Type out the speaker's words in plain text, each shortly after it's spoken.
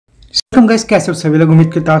Welcome guys, कैसे हो सभी लोग।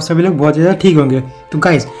 उम्मीद करता हूँ आप सभी लोग बहुत ज़्यादा ठीक होंगे। तो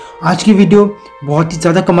गाइस आज की वीडियो बहुत ही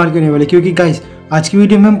ज़्यादा कमाल करने वाली है, क्योंकि गाइस आज की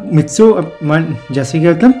वीडियो में हम मित्सो जैसे कि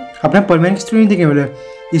मतलब अपना परमैन की स्टोरी देखने वाले हैं।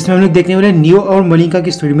 इसमें हम लोग देखने वाले नियो और मलिका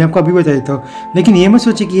की स्टोरी। मैं आपको अभी बता देता हूँ, लेकिन ये मत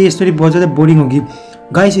सोचिए कि ये स्टोरी बहुत ज़्यादा बोरिंग होगी।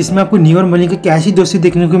 गाइस इसमें आपको नियो और मलिका की ऐसी दोस्ती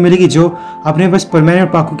देखने को मिलेगी जो आपने बस परमैन और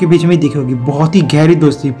पाकू के बीच में ही देखी होगी। बहुत ही गहरी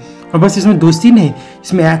दोस्ती, और बस इसमें दोस्ती नहीं,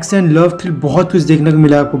 इसमें एक्शन, लव, थ्रिल बहुत कुछ देखने को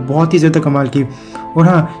मिला आपको, बहुत ही ज़्यादा कमाल की। और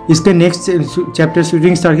हाँ, इसके नेक्स्ट चैप्टर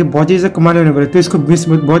शूटिंग स्टार के बहुत ही ज़्यादा कमाल होने वाला है, तो इसको मिस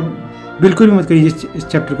बहुत बिल्कुल भी मत करिए इस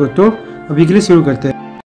चैप्टर को। तो अभी के लिए शुरू करते हैं।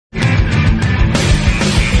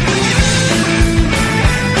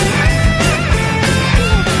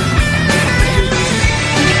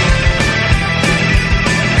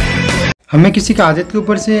 हमें किसी की आदत के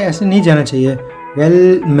ऊपर से ऐसे नहीं जाना चाहिए।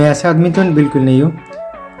 मैं ऐसा आदमी तो बिल्कुल नहीं हूँ।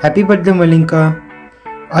 हैप्पी बर्थडे मलिका।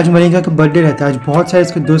 आज मलिका का बर्थडे रहता है। आज बहुत सारे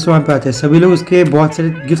इसके दोस्त वहाँ पे आते हैं, सभी लोग उसके बहुत सारे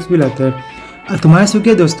गिफ्ट भी लाते हैं। और तुम्हारा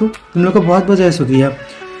शुक्रिया दोस्तों, तुम लोग का बहुत बहुत ज़्यादा शुक्रिया।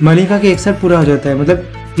 मलिका का 1 साल पूरा हो जाता है, मतलब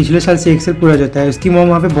पिछले साल से 1 साल पूरा हो जाता है। उसकी मॉम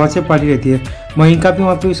वहाँ पे बहुत से पार्टी रहती है, मलिका भी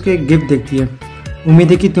वहाँ पे उसके गिफ्ट देखती है।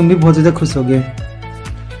 उम्मीद है कि तुम भी बहुत ज़्यादा खुश होगे।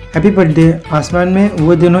 Happy birthday. आसमान में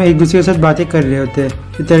वो दोनों एक दूसरे के साथ बातें कर रहे होते हैं,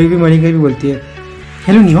 तो तभी भी मलिका भी बोलती है,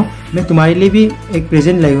 हेलो नियो, मैं तुम्हारे लिए भी एक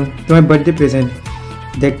प्रेजेंट लाई हूँ, तुम्हारा बर्थडे प्रेजेंट।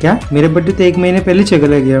 देख क्या, मेरा बर्थडे तो 1 महीने पहले चला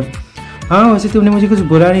गया। हाँ वैसे तुमने मुझे कुछ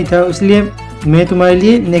बोला नहीं था, इसलिए मैं तुम्हारे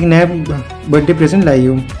लिए एक नया बर्थडे प्रेजेंट लाई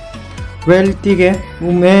हूँ। वेल ठीक है,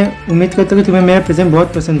 मैं उम्मीद करता हूँ कि तुम्हें मेरा प्रेजेंट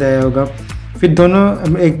बहुत पसंद आया होगा। फिर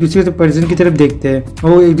दोनों एक दूसरे के प्रेजेंट की तरफ देखते हैं और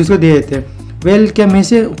वो एक दूसरे को दे देते हैं। वेल क्या मैं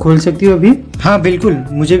इसे खोल सकती हूँ अभी? हाँ बिल्कुल,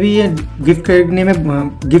 मुझे भी ये गिफ्ट करने में,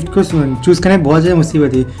 गिफ्ट को चूज़ करने में बहुत ज़्यादा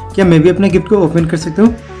मुसीबत है। क्या मैं भी अपने गिफ्ट को ओपन कर सकता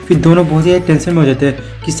हूँ? फिर दोनों बहुत ज़्यादा टेंशन में हो जाते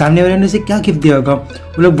हैं कि सामने वाले ने उसे क्या गिफ्ट दिया होगा।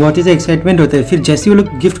 वो लोग बहुत ही ज़्यादा एक्साइटमेंट होते हैं। फिर जैसे ही वो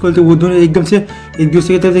लोग गिफ्ट खोलते हैं, वो दोनों एकदम से एक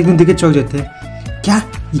दूसरे की तरफ एकदम देख के चौंक जाते हैं। क्या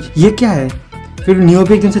ये क्या है? फिर नियो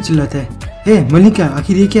भी एकदम से चिल्लाता है, हे मलिका,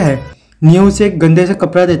 आखिर ये क्या है? नियो उसे एक गंदे से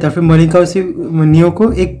कपड़ा देता है, फिर मलिका उसे नियो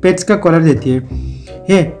को एक पेट्स का कॉलर देती है।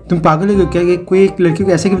 हे तुम पागल हो क्या, कोई एक लड़की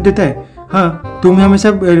को ऐसे गिफ्ट देता है? हाँ, तुम हमेशा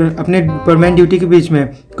अपने परमानेंट ड्यूटी के बीच में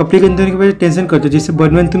कपड़े गंदे होने की वजह टेंशन करते हो, जिससे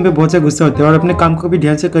बर्डमैन तुम पे बहुत सा गुस्सा होता है और अपने काम को भी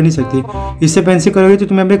ध्यान से कर नहीं सकती। इससे पेन से करोगे तो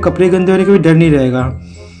तुम्हें अपने कपड़े गंदे होने का भी डर नहीं रहेगा।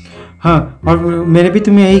 हाँ, और मैंने भी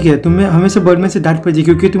तुम्हें यही किया, तुम्हें हमेशा बर्डमैन से डांट पड़ी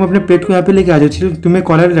क्योंकि तुम अपने पेट को यहाँ पे लेके आ जाओ। तुम्हें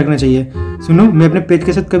कॉलर रखना चाहिए। सुनो, मैं अपने पेट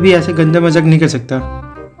के साथ कभी ऐसे गंदा मजाक नहीं कर सकता।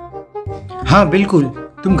 हाँ बिल्कुल,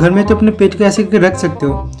 तुम घर में तो अपने पेट को ऐसे रख सकते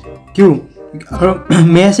हो। क्यों? और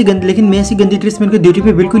मैं ऐसी गंदी ड्रेस मेरे को ड्यूटी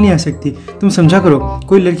पे बिल्कुल नहीं आ सकती। तुम समझा करो,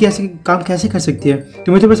 कोई लड़की ऐसे काम कैसे कर सकती है?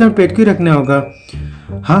 तुम्हें तो बस अपने पेट को ही रखना होगा।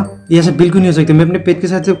 हाँ, ये ऐसा बिल्कुल नहीं हो सकता। मैं अपने पेट के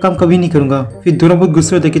साथ काम कभी नहीं करूँगा। फिर दोनों बहुत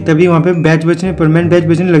गुस्से होते हैं कि तभी वहाँ पे परमानेंट बैच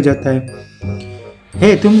बजने लग जाता है।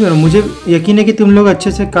 हे तुम करो, मुझे यकीन है कि तुम लोग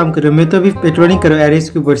अच्छे से काम कर रहे हो। मैं तो अभी पेट्रोलिंग कर रहा हूँ एरेस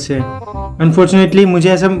के ऊपर से। अनफॉर्चुनेटली मुझे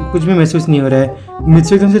ऐसा कुछ भी महसूस नहीं हो रहा है।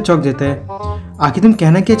 मुझसे एकदम से चौंक जाता है। आखिर तुम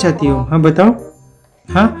कहना क्या चाहती हो? हाँ बताओ।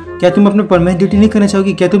 हाँ, क्या तुम अपना परमानेंट ड्यूटी नहीं करना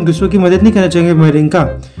चाहोगी? क्या तुम दूसरों की मदद नहीं करना चाहोगे मलिका?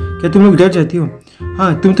 क्या तुम लोग डर जाती हो?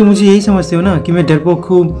 हाँ, तुम तो मुझे यही समझते हो ना कि मैं डरपोक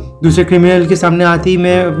हूँ, दूसरे क्रिमिनल के सामने आती ही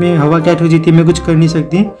मैं अपनी हवा कैट हो जाती, मैं कुछ कर नहीं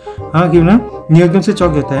सकती। हाँ क्यों ना? नियो एकदम से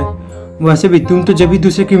चौंक जाता है। वैसे भी तुम तो जब भी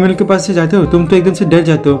दूसरे क्रिमिनल के पास से जाते हो, तुम तो एकदम से डर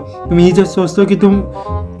जाते हो। तुम यही जब सोचते हो कि तुम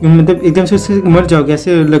मतलब एकदम से उससे मर जाओगे,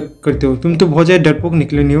 ऐसे लग करते हो। तुम तो बहुत ज़्यादा डरपोक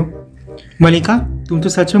निकले नियो। मलिका, तुम तो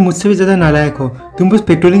सच में मुझसे भी ज़्यादा नालायक हो। तुम बस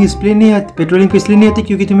पेट्रोलिंग इसलिए नहीं आती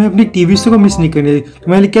क्योंकि तुम्हें अपनी टीवी शो को मिस नहीं करनी।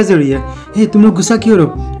 तुम्हारे लिए क्या जरूरी है? हे तुम लोग गुस्सा क्यों हो?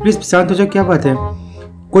 प्लीज़ शांत हो जाओ, क्या बात है?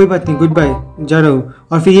 कोई बात नहीं, गुड बाय, जा रहा हूँ।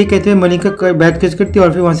 और फिर ये कहते हैं मलिका बैग कैच करती है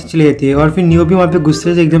और फिर वहाँ से चली जाती है। और फिर नियो भी वहाँ पे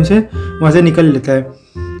गुस्से से एकदम से वहाँ से निकल लेता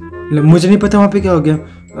है। मुझे नहीं पता वहाँ पे क्या हो गया।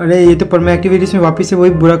 अरे ये तो परमानेंट एक्टिविटीज़ में वापस से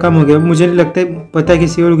वही बुरा काम हो गया। मुझे नहीं लगता है, पता है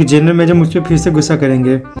किसी और जनरल मैनेजर मुझ पर फिर से गुस्सा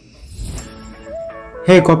करेंगे।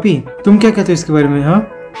 हे कॉपी, तुम क्या कहते हो इसके बारे में? हाँ,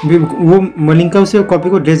 वो मलिका उसे कॉपी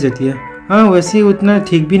को ड्रेस देती है। हाँ वैसे उतना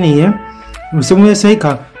ठीक भी नहीं है। उससे मुझे सही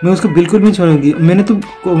कहा, मैं उसको बिल्कुल भी नहीं छोड़ूंगी। मैंने तो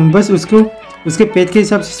बस उसको उसके पेट के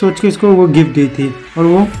हिसाब से सोच के उसको वो गिफ्ट दी थी। और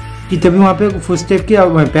वो कि तभी वहाँ पे फुटस्टेप की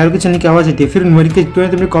पैरों के चलने की आवाज़ आती है। फिर मलिका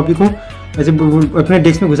तुरंत अपनी कॉपी को ऐसे अपने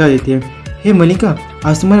डेस्क में घुसा देती है। हे मलिका,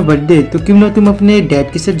 आज तुम्हारा बर्थडे, तो क्यों ना तुम अपने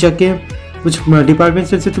डैड के साथ जाके कुछ डिपार्टमेंट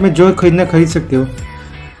स्टोर से तुम्हें जो खरीदना खरीद सकते हो।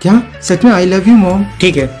 क्या सच में? I love you mom.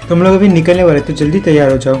 ठीक है, तुम लोग अभी निकलने वाले तो जल्दी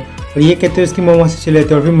तैयार हो जाओ। और ये कहते हैं उसकी मॉम वहाँ से चले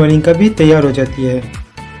जाते हैं। और फिर मलिका भी तैयार हो जाती है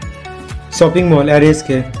शॉपिंग मॉल एरेस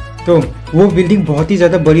के। तो वो बिल्डिंग बहुत ही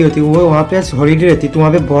ज़्यादा बड़ी होती है। वो वहाँ पे आज हॉलीडे रहती है, तो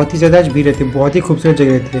वहाँ पे बहुत ही ज़्यादा आज भीड़ रहती है। बहुत ही खूबसूरत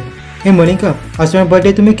जगह रहती है। हे मलिका, आज तुम्हारा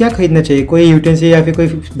बर्थडे, तुम्हें क्या खरीदना चाहिए? कोई यूटेंसिल या फिर कोई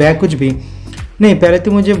बैग, कुछ भी? नहीं, पहले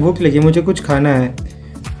तो मुझे भूख लगी, मुझे कुछ खाना है।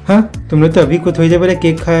 हाँ, तुमने तो अभी थोड़ी देर पहले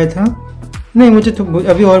केक खाया था। नहीं, मुझे तो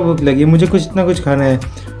अभी और भूख लगी, मुझे कुछ इतना कुछ खाना है।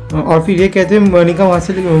 और फिर ये कहते हैं मनिका वहाँ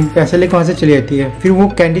से पैसा लेकर वहाँ से चली जाती है। फिर वो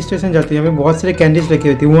कैंडी स्टेशन जाती है, हमें बहुत सारे कैंडीज रखी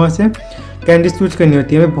होती है, वहाँ से कैंडीज चूज करनी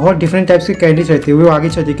होती है, हमें बहुत डिफरेंट टाइप्स की कैंडीज रहती है। वो आगे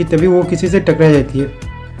चलती है कि तभी वो किसी से टकरा जाती है।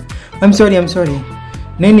 आई एम सॉरी,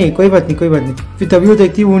 नहीं कोई बात नहीं। फिर तभी वो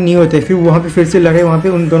देखती है वो नहीं होता है। फिर वहाँ पे फिर से लड़ाई वहाँ पे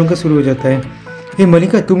उन दोनों का शुरू हो जाता है। हे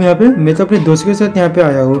मलिका तुम यहाँ पे? मैं तो अपने दोस्त के साथ यहाँ पे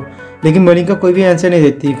आया हूँ। लेकिन मलिका कोई भी आंसर नहीं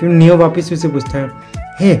देती। फिर नियो वापस उससे पूछता है,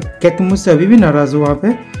 हे क्या तुम मुझसे अभी भी नाराज़ हो वहाँ पे?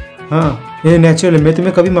 हाँ ये नेचुरल है, मैं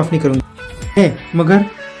तुम्हें कभी माफ़ नहीं करूँगा। हे मगर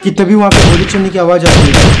कि तभी वहाँ पे गोली चलने की आवाज़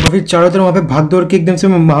आती है और फिर चारों तरफ वहाँ पे भाग दौड़ के एकदम से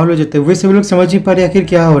माहौल हो जाता है। वे सभी लोग समझ नहीं पा रहे आखिर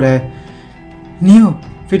क्या हो रहा है। नियो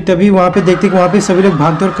फिर तभी वहाँ पे देखते कि वहाँ पे सभी लोग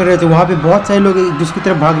भाग दौड़ कर रहे थे, वहाँ पे बहुत सारे लोग एक दूसरे की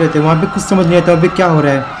तरफ भाग रहे थे। वहाँ पे कुछ समझ नहीं आता वहाँ पे क्या हो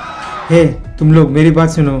रहा है। हे तुम लोग मेरी बात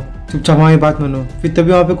सुनो, चुपचाप हमारी बात मानो। फिर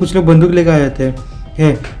तभी वहाँ पे कुछ लोग बंदूक लेकर आ जाते हैं।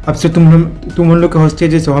 हे अब से तुम हम लोग के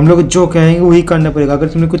हॉस्टेजेस हो, हम लोग जो कहेंगे वही करना पड़ेगा। अगर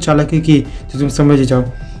तुमने कुछ चालाकी की तो तुम समझ जाओ।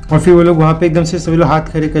 और फिर वो लोग वहाँ पे एकदम से सभी लोग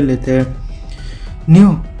हाथ खड़े कर लेते हैं।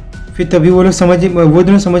 नियो फिर तभी वो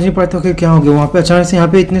दोनों समझ नहीं पाते कि क्या हो गया। वहाँ पे अचानक से यहाँ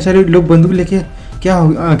पे इतने सारे लोग बंदूक लेके क्या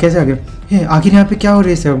हो कैसे आ गए? हे आखिर यहाँ पे क्या हो रही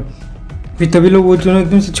है सब? फिर तभी लोग वो दोनों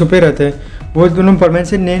एकदम से छुपे रहते हैं। वो दोनों परमानेंट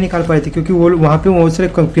से नहीं निकाल पाए थे क्योंकि वो वहाँ पे बहुत सारे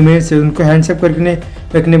क्रिमिनल्स थे, उनको हैंड्सअप करके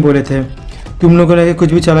रखने बोले थे। तुम लोगों ने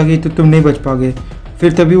कुछ भी चला गई तो तुम नहीं बच पाओगे।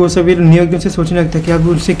 फिर तभी वो सभी नियो एकदम से सोचने लगता है कि अब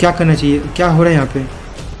उससे क्या करना चाहिए, क्या हो रहा है यहाँ पे।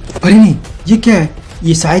 अरे नहीं ये क्या है?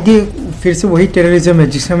 ये शायद ये फिर से वही टेररिज्म है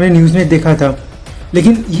जिसे हमने न्यूज़ में देखा था।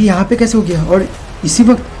 लेकिन ये यहाँ पे कैसे हो गया? और इसी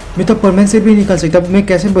वक्त मैं तो परमानेंट से भी निकल सकता, मैं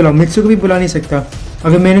कैसे बुलाऊँ? मित्सु को भी बुला नहीं सकता।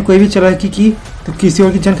 अगर मैंने कोई भी चालाकी की तो किसी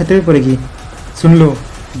और की जान खतरे में पड़ेगी। सुन लो,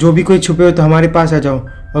 जो भी कोई छुपे हो तो हमारे पास आ जाओ,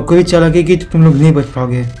 और कोई भी चालाकी की तो तुम लोग नहीं बच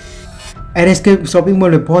पाओगे। अरे इसके शॉपिंग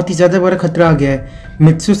मॉल में बहुत ही ज़्यादा बड़ा खतरा आ गया है।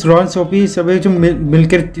 मित्सु, रॉन, सोपी सभी जो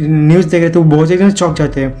मिलकर न्यूज़ देख रहे थे वो बहुत एकदम चौंक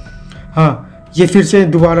जाते हैं। हाँ ये फिर से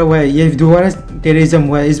दोबारा हुआ है, ये दोबारा टेररिज्म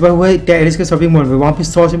हुआ है। इस बार हुआ है टेरिस के शॉपिंग मॉल में। वहाँ पे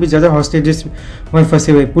 100 से भी ज़्यादा हॉस्टेजेस वहाँ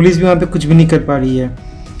फंसे हुए। पुलिस भी वहाँ पे कुछ भी नहीं कर पा रही है।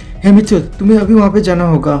 हे मित्सु तुम्हें अभी वहाँ पे जाना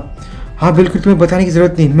होगा। हाँ बिल्कुल, तुम्हें बताने की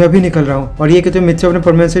ज़रूरत नहीं, मैं अभी निकल रहा हूँ। और ये कहते मित्सु अपने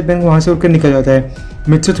परमानेंट सेट पहन वहाँ से उठकर निकल जाता है।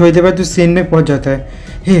 मित्सु थोड़ी देर बाद उस सीन में पहुँच जाता है।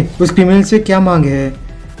 हे उस क्रिमिनल से क्या मांगे है?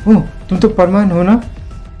 ओह तुम तो परमान हो ना?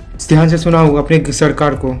 ध्यान से सुनाओ अपने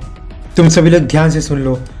सरकार को। तुम सभी लोग ध्यान से सुन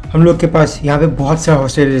लो। हम लोग के पास यहाँ पे बहुत सारे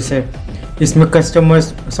हॉस्टेजेस है। इसमें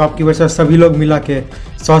कस्टमर्स, शॉपकीपर्स और सभी लोग मिला के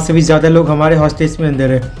 100 से भी ज़्यादा लोग हमारे हॉस्टेज में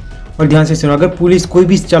अंदर है। और ध्यान से सुनो, अगर पुलिस कोई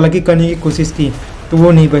भी चालाकी करने की कोशिश की तो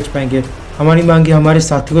वो नहीं बच पाएंगे। हमारी मांग है हमारे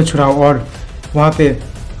साथी को छुड़ाओ, और वहाँ पे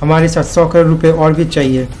हमारे साथ 100 करोड़ रुपए और भी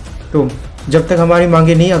चाहिए। तो जब तक हमारी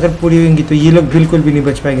मांगे नहीं अगर पूरी होंगी तो ये लोग बिल्कुल भी नहीं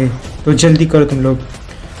बच पाएंगे। तो जल्दी करो तुम लोग।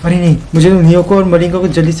 अरे नहीं, मुझे तो नियो को और मलिंगा को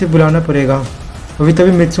जल्दी से बुलाना पड़ेगा। अभी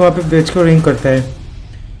तभी मित्सु वहाँ पे बेच कर रिंग करता है।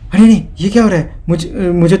 अरे नहीं ये क्या हो रहा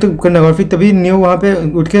है? मुझे तो करना। और फिर तभी नियो वहाँ पे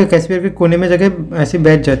उठ के कैशपियर के कोने में जगह ऐसे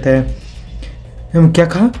बैठ जाता है। क्या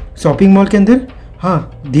कहा? शॉपिंग मॉल के अंदर?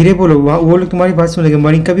 हाँ धीरे बोलो, वहाँ वो लोग तुम्हारी बात सुन लेंगे।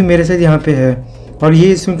 मलिंगा भी मेरे साथ यहाँ पे है। और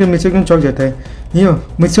ये सुनकर मित्सु एकदम चौंक जाता है। नियो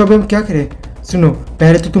मित्सु अब हम क्या करें? सुनो,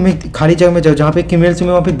 पहले तो तुम एक खाली जगह में जाओ जहाँ पे क्रिमिनल्स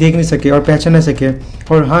तुम्हें वहाँ पे देख नहीं सके और पहचान ना सके।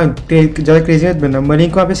 और हाँ ज़्यादा क्रेजी मत बनना।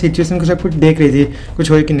 मलिंगा वहाँ पे सिचुएशन को सब कुछ देख रही थी,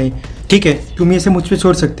 कुछ हो कि नहीं। ठीक है तुम ये सब मुझ पर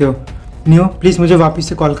छोड़ सकते हो। नियो प्लीज़ मुझे वापस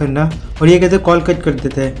से कॉल करना। और ये कहते कॉल कट कर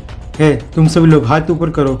देते हैं। है तुम सभी लोग हाथ ऊपर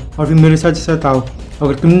करो और फिर मेरे साथ आओ।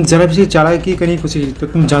 अगर तुम ज़रा भी चालाकी करने की कोशिश की तो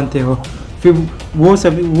तुम जानते हो। फिर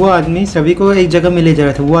वो आदमी सभी को एक जगह में ले जा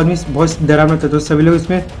रहा था। वो आदमी बहुत डरावना था तो सभी लोग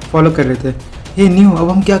इसमें फॉलो कर रहे थे। हे नियो अब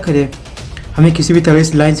हम क्या करें? हमें किसी भी तरह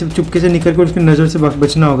इस लाइन से चुपके से निकल कर उसकी नज़र से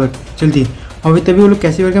बचना होगा जल्दी। और फिर तभी वो लोग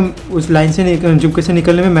कैसे करके उस लाइन से चुपके से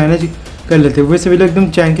निकलने में मैनेज कर लेते हैं। वो सभी लोग एकदम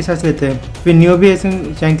चैन के सांस लेते हैं। फिर नियो भी ऐसे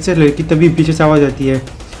चैन के सांस लेती तभी पीछे से आवाज़ आती है,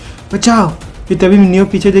 बचाओ। फिर तभी नियो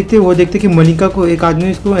पीछे देखते वो देखते कि मलिंगा को एक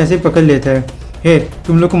आदमी इसको ऐसे पकड़ लेता है। हे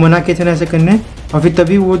तुम लोग को मना किए थे ना ऐसे करने। और फिर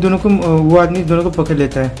तभी वो आदमी दोनों को पकड़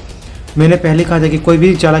लेता है। मैंने पहले कहा था कि कोई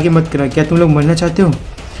भी चालाकी मत करना, क्या तुम लोग मरना चाहते हो?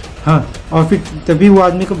 हाँ। और फिर तभी वो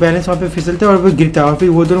आदमी को बैलेंस वहाँ पे फिसलता है और वो गिरता है। और फिर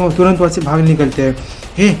वो दोनों तुरंत वहाँ से भाग निकलते हैं।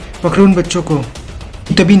 हे पकड़ो उन बच्चों को।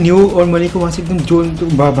 तभी नियो और मलिंगा वहाँ से एकदम जोर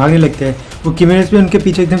भागने लगते हैं। वो क्रिमिनल्स भी उनके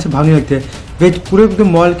पीछे एकदम से भागने लगते हैं। वे पूरे एकदम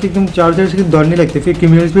मॉल के एकदम चारों तरफ से दौड़ने लगते हैं। फिर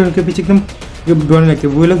क्रिमिनल्स भी उनके पीछे एकदम दौड़ने लगते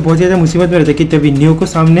हैं। वो लोग बहुत ज़्यादा मुसीबत में रहते हैं कि तभी नियो को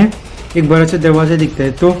सामने एक बड़ा सा दरवाज़ा दिखता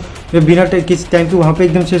है। तो वे बिना किसी टाइम के वहाँ पे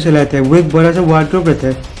एकदम से चला जाता है। वो एक बड़ा सा वार्डरोब रहता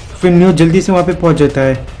है। फिर नियो जल्दी से वहाँ पे पहुँच जाता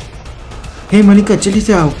है। हे मलिंगा जल्दी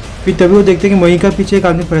से आओ। फिर तभी वो देखते हैं कि मलिंगा पीछे एक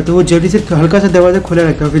आदमी पड़ा था। वो जल्दी से हल्का सा दरवाज़ा खुला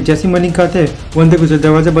रहता है। फिर जैसे ही मलिंगा आते हैं वो अंदर घुस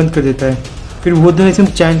दरवाज़ा बंद कर देता है। फिर वो दोनों एकदम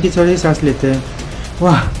चैन की थोड़ी सांस लेते हैं।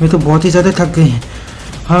 वाह मैं तो बहुत ही ज़्यादा थक गई।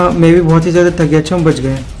 हाँ मैं भी बहुत ही ज़्यादा थक गया, अच्छा हम बच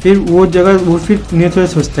गए। फिर वो फिर नियो थोड़ा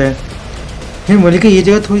सोचता है, फिर मलिंगा ये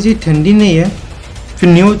जगह थोड़ी सी ठंडी नहीं है। फिर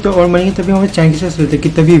नियो तो और मलिंगा तभी वहाँ चैन की सांस लेते हैं कि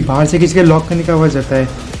तभी बाहर से किसी का लॉक करने का आवाज़ आता है।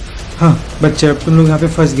 हाँ बच्चे, अब तुम लोग यहाँ पे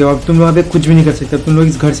फंस गए हो। अब तुम लोग यहाँ पे कुछ भी नहीं कर सकते। अब तुम लोग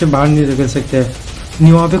इस घर से बाहर नहीं निकल सकते हैं।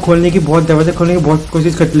 नहीं, वहाँ पे खोलने की बहुत दरवाज़ा खोलने की बहुत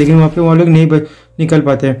कोशिश करते, लेकिन वहाँ पे वो लोग नहीं निकल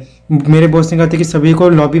पाते। मेरे बॉस ने कहा था कि सभी को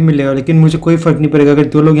लॉबी मिलेगा, लेकिन मुझे कोई फ़र्क नहीं पड़ेगा अगर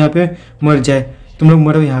 2 लोग यहाँ पे मर जाए। तुम लोग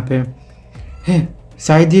मरो यहाँ पे। है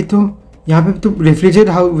शायद ये तो यहाँ पे तो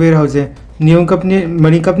रेफ्रिजरेटर वेयर हाउस है। नियो का अपने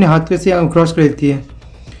मलिका अपने हाथ पे से क्रॉस कर देती है।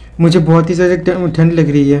 मुझे बहुत ही ज़्यादा ठंड लग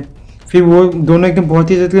रही है। फिर वो दोनों एकदम बहुत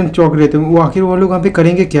ही ज़्यादा चौंक रहे थे। वो आखिर वो लोग वहाँ पे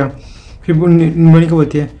करेंगे क्या? फिर मलिका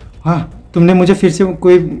बोलती है, हाँ तुमने मुझे फिर से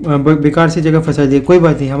कोई बेकार सी जगह फंसा दिया। कोई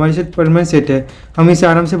बात नहीं, हमारे साथ परमानेंट सेट है, हम इससे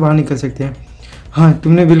आराम से बाहर निकल सकते हैं। हाँ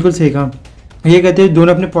तुमने बिल्कुल सही कहा। ये कहते हैं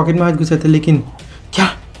दोनों अपने पॉकेट में हाथ घुसाते, लेकिन क्या?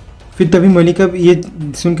 फिर तभी मलिका ये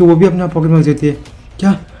सुन के वो भी अपना पॉकेट में घुस देती है।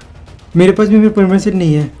 क्या? मेरे पास भी मेरा परमानेंट सेट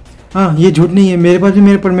नहीं है। हाँ ये झूठ नहीं है, मेरे पास भी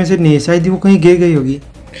मेरा परमानेंट सेट नहीं है। शायद वो कहीं गिर गई होगी।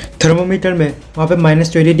 थर्मोमीटर में वहाँ पे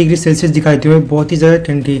 -20 डिग्री सेल्सियस दिखाई हुए, बहुत ही ज़्यादा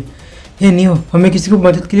ठंड थी। ये नहीं हो, हमें किसी को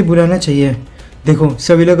मदद के लिए बुलाना चाहिए। देखो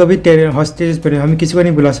सभी लोग अभी हॉस्टेज पर हैं, हमें किसी को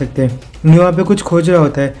नहीं बुला सकते। नहीं वहाँ पे कुछ खोज रहा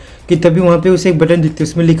होता है कि तभी वहाँ पे उसे एक बटन दिखते है,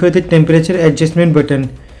 उसमें लिखे होते टेम्परेचर एडजस्टमेंट बटन।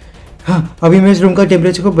 हाँ अभी मैं इस रूम का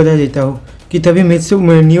टेम्परेचर को बता देता हूँ कि तभी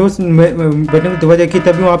नियो बटन को दबा कि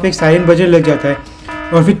तभी वहाँ पे एक साइरेन बजने लग जाता है,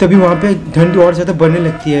 और फिर तभी वहाँ पे ठंड और ज़्यादा बढ़ने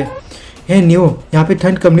लगती है। हे नियो, यहाँ पे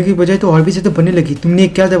ठंड कमने की बजाय तो और भी ज़्यादा बढ़ने लगी। तुमने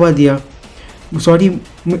क्या दबा दिया? सॉरी,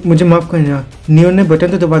 मुझे माफ़ करना। नियो ने बटन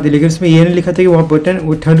तो दबा दिया, लेकिन उसमें ये नहीं लिखा था कि वहाँ बटन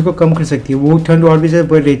वो ठंड को कम कर सकती है। वो ठंड और भी ज़्यादा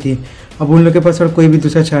बढ़ रही थी। अब उन लोगों के पास और कोई भी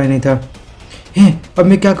दूसरा चारा नहीं था। हे अब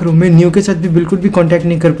मैं क्या करूँ? मैं नियो के साथ भी बिल्कुल भी कांटेक्ट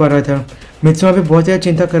नहीं कर पा रहा था। मैं तो वहाँ पे बहुत ज़्यादा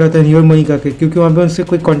चिंता कर रहा था नियो और मलिका के, क्योंकि वहाँ पे उनसे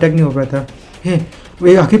कोई कांटेक्ट नहीं हो पाया था। हे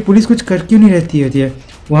वे आखिर पुलिस कुछ कर क्यों नहीं रहती है?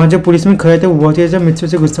 वहाँ जब पुलिस में खड़े थे वो बहुत ही ज़्यादा मित्रों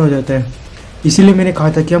से गुस्सा हो जाता है। इसीलिए मैंने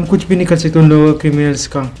कहा था कि हम कुछ भी नहीं कर सकते उन लोगों क्रिमिनल्स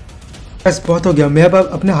का। बस बहुत हो गया, मैं अब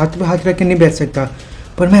अपने हाथ में हाथ रख के नहीं बैठ सकता।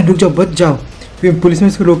 पर मैं रुक जाओ, बच जाओ। फिर पुलिस में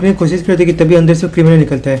उसको रोकने की कोशिश करती कि तभी अंदर से क्रिमिनल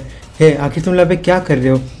निकलता है। आखिर तुम लोग पे क्या कर रहे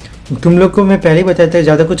हो? तुम लोग को मैं पहले ही बताया था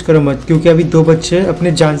ज़्यादा कुछ करो मत, क्योंकि अभी 2 बच्चे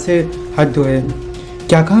अपने जान से हाथ धोए।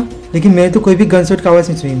 क्या कहा? लेकिन मैंने तो कोई भी गन शॉट का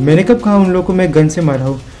आवाज़ नहीं सुनी। मैंने कब कहा उन लोगों को मैं गन से मारा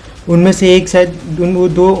हूँ? उनमें से एक शायद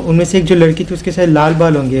उनमें से एक जो लड़की थी उसके शायद लाल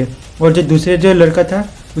बाल होंगे, और जो दूसरे जो लड़का था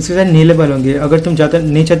उसके साथ नीले बाल होंगे। अगर तुम ज़्यादा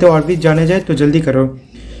नहीं चाहते और भी जाने जाए तो जल्दी करो।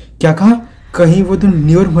 क्या कहा? कहीं वो तो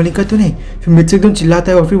नियो और मलिका तो नहीं? फिर मुझसे एकदम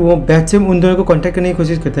चिल्लाता है, और फिर वो बैक से उन दोनों को कांटेक्ट करने की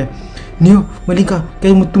कोशिश करता है। नियो, मलिका,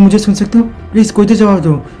 क्या तुम मुझे सुन सकते हो? प्लीज़ कोई तो जवाब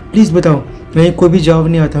दो, प्लीज़ बताओ। नहीं, कोई भी जवाब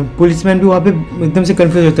नहीं आता। पुलिसमैन भी वहाँ पे एकदम से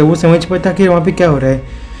कन्फ्यूज होता है। वो समझ पाता कि वहाँ पे क्या हो रहा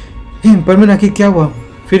है। पर मैं आखिर क्या हुआ?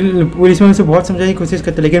 फिर पुलिसमैन उसे बहुत समझाने की कोशिश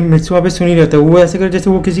करता है, लेकिन मित्सु वहाँ पे सुन ही रहता है। वो ऐसे कर जैसे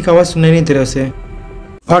वो किसी का आवाज़ सुनाई नहीं दे रहा उसे।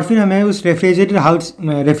 और फिर हमें उस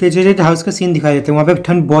रेफ्रिजरेटर हाउस का सीन दिखाई देता है। वहाँ पे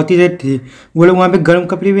ठंड बहुत ही ज़्यादा थी। वो लोग वहाँ पे गर्म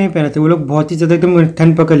कपड़े भी नहीं पहने थे। वो लोग बहुत ही ज़्यादा एकदम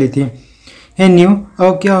ठंड पकड़ लेती है। हे न्यू,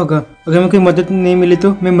 अब क्या होगा? अगर मैं कोई मदद नहीं मिली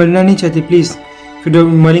तो? मैं मरना नहीं चाहती, प्लीज़। फिर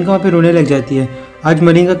मलिका वहाँ पे रोने लग जाती है। आज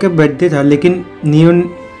मलिका का बर्थडे था, लेकिन नियो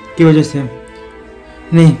की वजह से।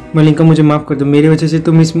 नहीं मलिका, मुझे माफ़ कर दो, मेरी वजह से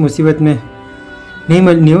तुम इस मुसीबत में। नहीं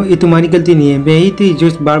नियो, ये तुम्हारी गलती नहीं है। मैं ही थी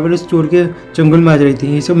जो बार बार उस चोर के चंगुल में आ रही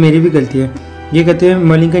थी। ये सब मेरी भी गलती है। ये कहते हुए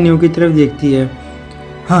मलिका नियो की तरफ देखती है।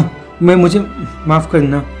 हाँ मुझे माफ़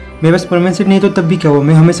करना। मेरे पास परमानेंट सेट नहीं तो तब भी क्या हो,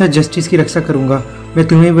 मैं हमेशा जस्टिस की रक्षा करूँगा। मैं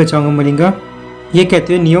तुम्हें भी बचाऊँगा मलिका। ये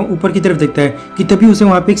कहते हुए नियो ऊपर की तरफ देखता है कि तभी उसे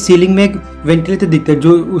वहाँ पे एक सीलिंग में एक वेंटिलेटर दिखता है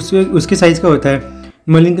जो उसके साइज़ का होता है।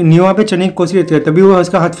 मलिका नियो वहाँ पे चढ़ने की कोशिश करती है, तभी वो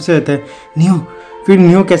उसका हाथ फंसा जाता है। फिर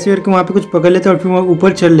नियो कैसे करके वहाँ पे कुछ पकड़ लेता है और फिर वहाँ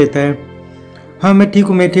ऊपर चढ़ लेता है। हाँ मैं ठीक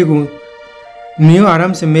हूँ। नियो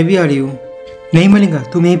आराम से, मैं भी आ रही हूँ। नहीं मलिका,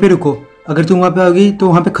 तुम यहीं पे रुको। अगर तुम वहाँ पे आओगी तो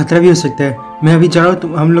वहाँ पे खतरा भी हो सकता है। मैं अभी जा रहा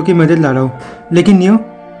हूँ, हम लोग की मदद ला रहा हूँ। लेकिन नियो,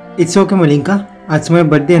 इट्स ओके मलिका, आज तुम्हारा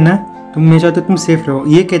बर्थडे है ना, तुम मैं चाहता तुम सेफ रहो।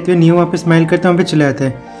 ये कहते हुए नियो वहाँ पे स्माइल करते वहाँ पे चला जाता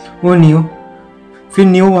है। वो नियो, फिर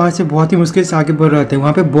नियो वहाँ से बहुत ही मुश्किल से आगे बढ़ रहा होता है।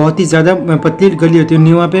 वहाँ पे बहुत ही ज़्यादा पतली गली होती है।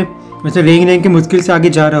 नियो वहाँ पे वैसे रेंग के मुश्किल से आगे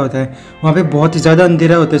जा रहा होता है। वहाँ पे बहुत ही ज़्यादा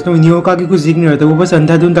अंधेरा होता है, तो नियो का आगे कुछ दिख नहीं रहता। वो बस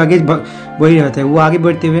अंधाधुंध आगे बढ़ ही रहता है। वो आगे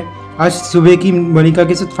बढ़ते हुए आज सुबह की मलिका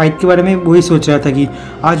के साथ फाइट के बारे में वही सोच रहा था कि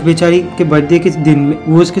आज बेचारी के बर्थडे के दिन में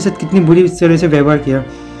वो उसके साथ कितनी बुरी तरह से व्यवहार किया।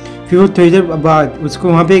 फिर वो थोड़ी देर बाद उसको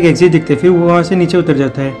वहाँ पे एक एग्जिट दिखता है। फिर वो वहाँ से नीचे उतर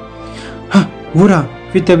जाता है। हाँ वो रहा।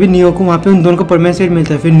 फिर तभी नियो को वहाँ पे उन दोनों को परमानेंट सेट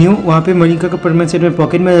मिलता है। फिर नियो वहाँ पे मलिका का परमानेंट सेट में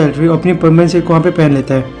पॉकेट में डाल फिर अपनी परमानेंट सेट को वहाँ पे पहन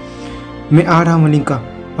लेता है। मैं आ रहा हूँ मलिका,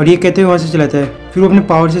 और ये कहते हुए वहाँ से चलाता है। फिर वो अपने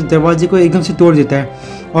पावर से दरवाजे को एकदम से तोड़ देता है,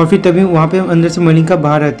 और फिर तभी वहाँ पे अंदर से मलिका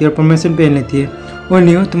बाहर आती है और परमानेंट सेट पहन लेती है। और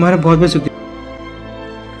नियो, तुम्हारा बहुत बहुत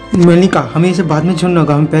शुक्रिया। मलिका, हमें इसे बाद में छोड़ना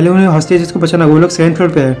होगा, हम पहले उन्हें हॉस्टेजेस को बचाना। वो लोग 7th फ्लोर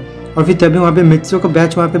पे है। और फिर तभी वहाँ पे मित्सो का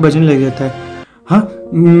बैच वहाँ पे बजने लग जाता है। हाँ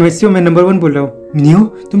मित्सो, मैं नंबर 1 बोल रहा हूँ। नियो,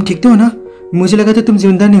 तुम ठीक तो हो ना? मुझे लगा था तुम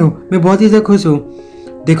जिंदा नहीं हो। मैं बहुत ही ज़्यादा खुश हूँ।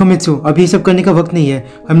 देखो मित्सु, अभी ये सब करने का वक्त नहीं है।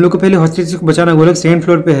 हम लोग को पहले हॉस्टेज को बचाना। वो लोग सेकंड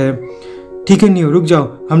फ्लोर पे है। ठीक है नियो, रुक जाओ,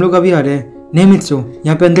 हम लोग अभी आ रहे हैं। नहीं मित्सु,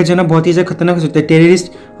 यहाँ पे अंदर जाना बहुत ही ज़्यादा खतरनाक हो सकता है।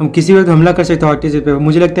 टेररिस्ट हम किसी वक्त हमला कर सकते हैं हॉस्टेज पे।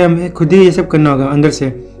 मुझे लगता है हमें खुद ही ये सब करना होगा अंदर से।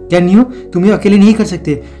 क्या नियो, तुम ये अकेले नहीं कर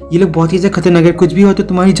सकते। ये लोग बहुत ही ज़्यादा खतरनाक है। कुछ भी हो तो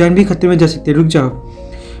तुम्हारी जान भी खतरे में जा सकती है। रुक जाओ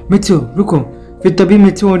मित्सु, रुको। फिर तभी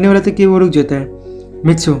मित्सु उड़ने वाला था कि वो रुक जाता है।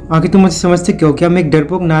 मित्सु, आगे तुम मुझे समझते क्यों? क्या मैं एक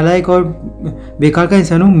डरपोक, नालायक और बेकार का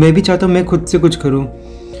इंसान हूँ? मैं भी चाहता हूँ मैं खुद से कुछ करूँ।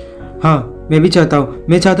 हाँ, मैं भी चाहता हूँ।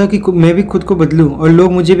 मैं चाहता हूँ कि मैं भी खुद को बदलूँ और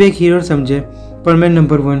लोग मुझे भी एक हीरो समझे। पर मैं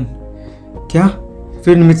नंबर 1। क्या?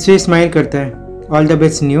 फिर मित्सु स्माइल करता है। All the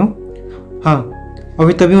best neo. हाँ, और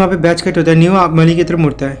फिर तभी वहाँ पे बैच कट होता है। नियो आप मनी की तरफ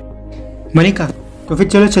मुड़ता है। मनिका, तो फिर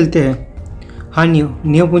चलो चलते हैं। हाँ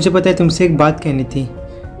नियो, मुझे पता है तुमसे एक बात कहनी थी।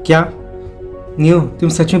 क्या? नियो, तुम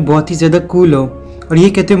सच में बहुत ही ज़्यादा कूल हो। और ये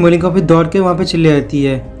कहते हुए मनिका पे दौड़ के वहाँ पे चले जाती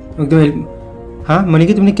है एकदम। हाँ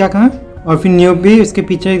मनिका, तुमने क्या कहा? और फिर नियो भी उसके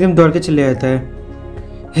पीछे एकदम दौड़ के चले जाता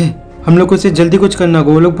है। हम लोग को उससे जल्दी कुछ करना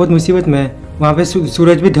होगा। वो लोग बहुत मुसीबत में है। वहाँ पे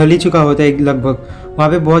सूरज भी ढल ही चुका होता है लगभग। वहाँ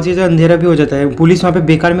पे बहुत ही ज़्यादा अंधेरा भी हो जाता है। पुलिस वहाँ पे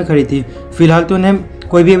बेकार में खड़ी थी। फिलहाल तो उन्हें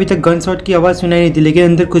कोई भी अभी तक गन शॉट की आवाज़ सुनाई नहीं थी, लेकिन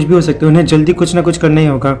अंदर कुछ भी हो सकता है। उन्हें जल्दी कुछ ना कुछ करना ही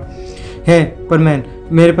होगा। है पर मैन,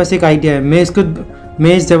 मेरे पास एक आइडिया है।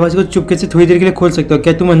 मैं इस दरवाजे को चुपके से थोड़ी देर के लिए खोल सकता हूँ।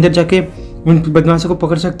 क्या तुम अंदर जाके उन बदमाशों को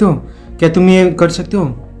पकड़ सकते हो? क्या तुम ये कर सकते हो?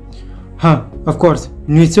 हाँ ऑफ कोर्स।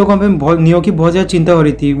 नियो को नियो की बहुत ज़्यादा चिंता हो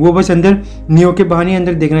रही थी। वो बस अंदर नियो के बहाने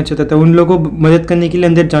अंदर देखना चाहता था। उन लोगों को मदद करने के लिए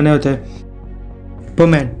अंदर जाना होता है।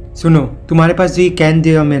 परमैन सुनो, तुम्हारे पास जो ये कैन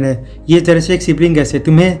दिया मैंने, ये तरह से एक सिपलिंग गैस है।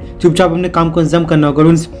 तुम्हें चुपचाप अपने काम को अंजाम करना होगा और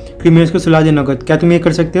उन क्रिमिनल्स को सुला देना होगा। क्या तुम ये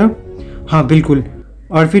कर सकते हो? हाँ बिल्कुल।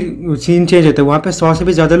 और फिर सीन चेंज होता है। वहाँ पे 100 से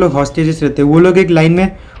भी ज़्यादा लोग हॉस्टेजेस रहते हैं। वो लोग एक लाइन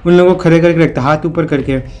में उन लोगों को खड़े करके रखते हैं, हाथ ऊपर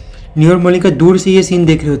करके। नियो और मलिका दूर से ये सीन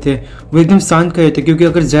देख रहे होते हैं। वो एकदम शांत खड़े होते हैं, क्योंकि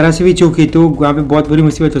अगर ज़रा से भी चूक हुई तो वहाँ पे बहुत बुरी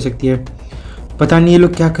मुसीबत हो सकती है। पता नहीं ये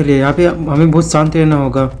लोग क्या कर रहे हैं। यहाँ पे हमें बहुत शांत रहना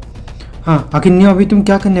होगा। हाँ आखिर नियो, अभी तुम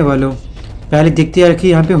क्या करने वाले हो? पहले देखते हैं कि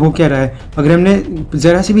यहाँ पे हो क्या रहा है। अगर हमने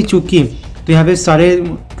ज़रा से भी चूक की तो यहाँ पे सारे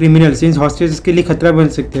क्रिमिनल्स इन हॉस्टेजेस के लिए खतरा बन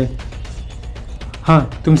सकते हैं। हाँ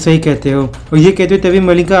तुम सही कहते हो। और ये कहते हुए तभी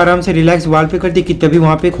मलिका आराम से रिलैक्स वाल पे करती कि तभी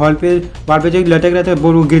वहाँ पे एक वाल पे जो लटक रहा था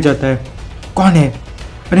वो गिर जाता है। कौन है?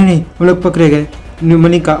 अरे नहीं, वो लोग पकड़े गए।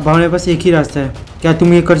 मलिका, हमारे पास एक ही रास्ता है। क्या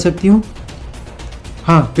तुम ये कर सकती हो?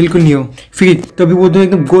 हाँ बिल्कुल नियो। फिर तभी वो दोनों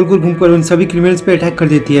एकदम गोल गोल घूमकर उन सभी क्रिमिनल्स पे अटैक कर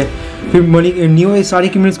देती है। फिर नियो ये सारे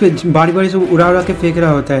क्रिमिनल्स को बारी बारी से उड़ा के फेंक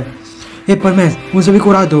रहा होता है। हे परमेश, उन सभी को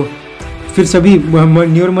उड़ा दो। फिर सभी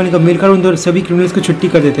नियो और मलिका मिलकर उन सभी क्रिमिनल्स को छुट्टी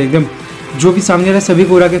कर देते हैं। एकदम जो भी सामने रहा सभी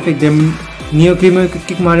को उड़ा के फेंक दे। नियो क्रिमिनल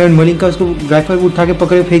किक मारे और मलिका उसको राइफल उठा के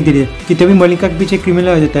पकड़ के फेंक दे रही है कि तभी मलिका के पीछे क्रिमिनल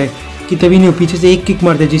आ जाता है कि तभी नियो पीछे से एक किक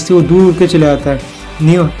मारता है जिससे वो दूर उड़ के चले आता है।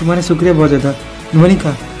 नियो तुम्हारा शुक्रिया बहुत ज़्यादा।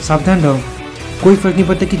 मलिका सावधान रहो। कोई फर्क नहीं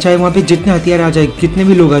पड़ता कि चाहे वहाँ पे जितने हथियार आ जाए, कितने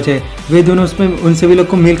भी लोग आ जाए, वे दोनों उसमें उन सभी लोग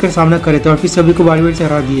को मिलकर सामना करे थे और फिर सभी को बारी बारी से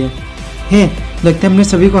हरा दिए। हे लगता है हमने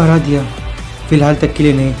सभी को हरा दिया। फिलहाल तक के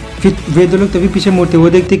लिए नहीं। फिर वे दो लोग तभी पीछे मुड़ते, वो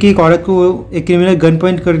देखते कि एक औरत को एक क्रिमिनल गन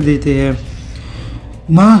पॉइंट कर देते हैं।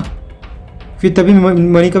 माँ! फिर तभी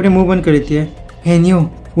मलिका अपने मुंह बंद कर देती है। हे नियो,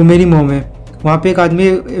 वो मेरी मोम है। वहाँ पे एक आदमी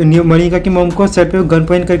मलिका की मोम को सर पे गन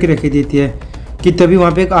पॉइंट करके रख देती है कि तभी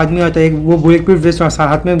वहाँ पे एक आदमी आता है। वो बुलेट प्रूफ वेस्ट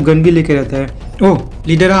हाथ में गन भी लेके रहता है। ओह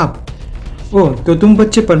लीडर आप! ओह तो तुम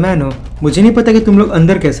बच्चे परमैन हो। मुझे नहीं पता कि तुम लोग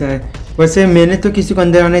अंदर कैसा है। वैसे मैंने तो किसी को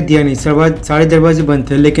अंदर आने दिया नहीं। सारे दरवाजे बंद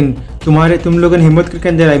थे, लेकिन तुम लोगों ने हिम्मत करके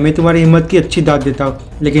अंदर आए। मैं तुम्हारी हिम्मत की अच्छी दाद देता हूँ,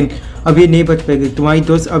 लेकिन अब ये नहीं बच पाएगी। तुम्हारी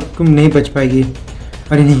दोस्त अब तुम नहीं बच पाएगी।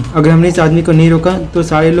 अरे नहीं, अगर हमने इस आदमी को नहीं रोका तो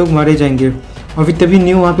सारे लोग मारे जाएंगे। और फिर तभी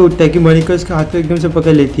नियो वहाँ पे उठता है कि मलिका उसके हाथ को एकदम से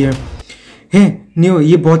पकड़ लेती है। हे नियो,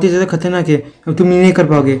 ये बहुत ही ज़्यादा खतरनाक है, अब तुम नहीं कर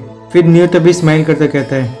पाओगे। फिर नियो तभी स्माइल करता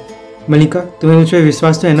कहता है, मलिका तुम्हें मुझ पर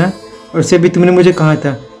विश्वास तो है ना? और उससे भी तुमने मुझे कहा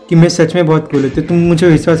था कि मैं सच में बहुत कूल हूँ, तो तुम मुझे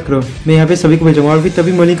विश्वास करो। मैं यहाँ पे सभी को भेजूँगा। और फिर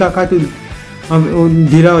तभी मलिका का तो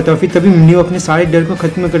धीरा होता है। फिर तभी नियो अपने सारे डर को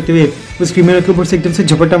खत्म करते हुए उस क्रिमिनल के ऊपर से एकदम से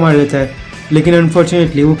झपट्टा मार देता है। लेकिन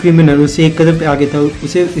अनफॉर्चुनेटली वो क्रिमिनल उससे एक कदम पे आगे था।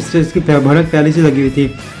 उसे इसकी भड़क पहले से लगी हुई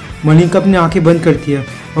थी। मलिका अपनी आंखें बंद करती है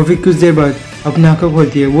और फिर कुछ देर बाद अपनी आंखें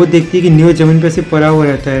खोलती है। वो देखती है कि नियो जमीन पर से पड़ा हुआ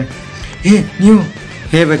रहता है। हे नियो!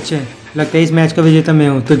 हे बच्चे, लगता है इस मैच का विजेता मैं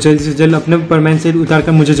हूँ, तो जल्द से जल्द अपने परमैन से उतार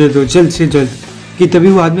कर मुझे दे दो, जल्द से जल्द। कि तभी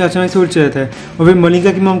वो आदमी अचानक से उड़ चला जाता है। और फिर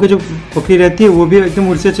मलिका की मॉम को जो पकड़ी रहती है वो भी एकदम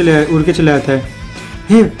उड़ के चले आता है।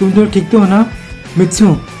 हे तुम तो ठीक तो हो ना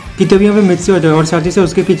मित्सु? कि तभी यहाँ पे मित्सु होता है और साथ ही से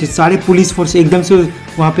उसके पीछे सारे पुलिस फोर्स एकदम से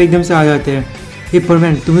वहाँ पे एकदम से आ जाते हैं। हे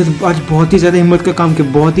परमैन, तुमने तो आज बहुत ही ज़्यादा हिम्मत का काम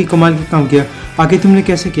किया, बहुत ही कमाल का काम किया। आगे तुमने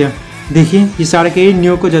कैसे किया? देखिए ये सारा करियर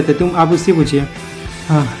नियो को जाता है, तुम आप उससे पूछिए।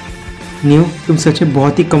 हाँ नियो, तुम सच में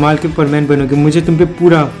बहुत ही कमाल के परमैन बनोगे। मुझे तुम पे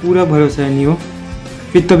पूरा भरोसा है नियो।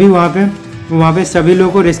 फिर तभी वहाँ पे वहाँ पे सभी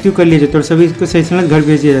लोगों को रेस्क्यू कर लिया जाता है और सभी को सही सलामत घर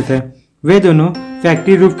भेज दिया जाता है। वे दोनों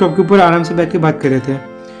फैक्ट्री रूफटॉप के ऊपर आराम से बैठ के बात कर रहे थे।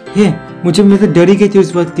 हे मैं तो डर ही गई थी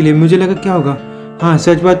उस वक्त के लिए, मुझे लगा क्या होगा। हाँ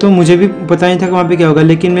सच बात तो मुझे भी पता नहीं था कि वहाँ पे क्या होगा,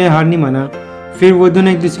 लेकिन मैं हार नहीं माना। फिर वो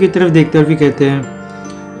दोनों एक दूसरे की तरफ देखते और फिर कहते हैं,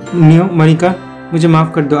 नियो मनिका मुझे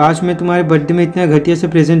माफ़ कर दो, आज मैं तुम्हारे बर्थडे में इतना घटिया से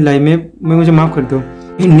प्रेजेंट लाई, मैं मुझे माफ़ कर दो।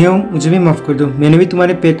 नियो मुझे भी माफ़ कर दो, मैंने भी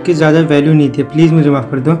तुम्हारे पेट की ज़्यादा वैल्यू नहीं थी, प्लीज़ मुझे माफ़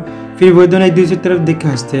कर दो। फिर वो दोनों एक दूसरे की तरफ देख के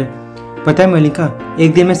हंसते हैं। पता है मलिका,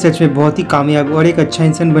 एक दिन मैं सच में बहुत ही कामयाब और एक अच्छा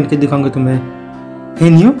इंसान बन के दिखाऊंगा तुम्हें। हे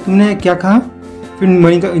नियो तुमने क्या कहा? फिर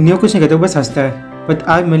मलिका नियो कुछ नहीं कहता, बस हंसता है। बट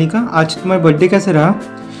आज मलिका, आज तुम्हारा बर्थडे कैसे रहा?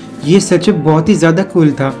 ये सच में बहुत ही ज़्यादा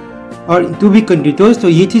कूल था और तू भी कंटिन्यूस। तो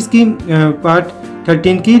ये थी इसकी पार्ट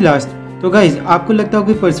 13 की लास्ट। तो गाइज आपको लगता हो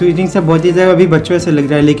कि शूटिंग स्टार बहुत ही ज़्यादा अभी बच्चों ऐसा लग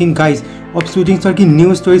रहा है, लेकिन गाइज अब शूटिंग स्टार की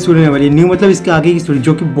न्यू स्टोरी शुरू होने वाली है। न्यू मतलब इसके आगे की स्टोरी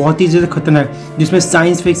जो कि बहुत ही ज़्यादा खतरनाक है, जिसमें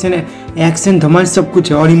साइंस फिक्शन है, एक्शन धमाल सब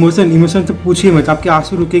कुछ है और इमोशन तो पूछिए मत, आपके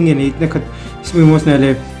आंसू रुकेंगे नहीं, इतने इसमें इमोशनल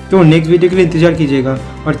है। तो नेक्स्ट वीडियो के लिए इंतजार कीजिएगा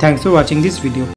और thanks for watching this video.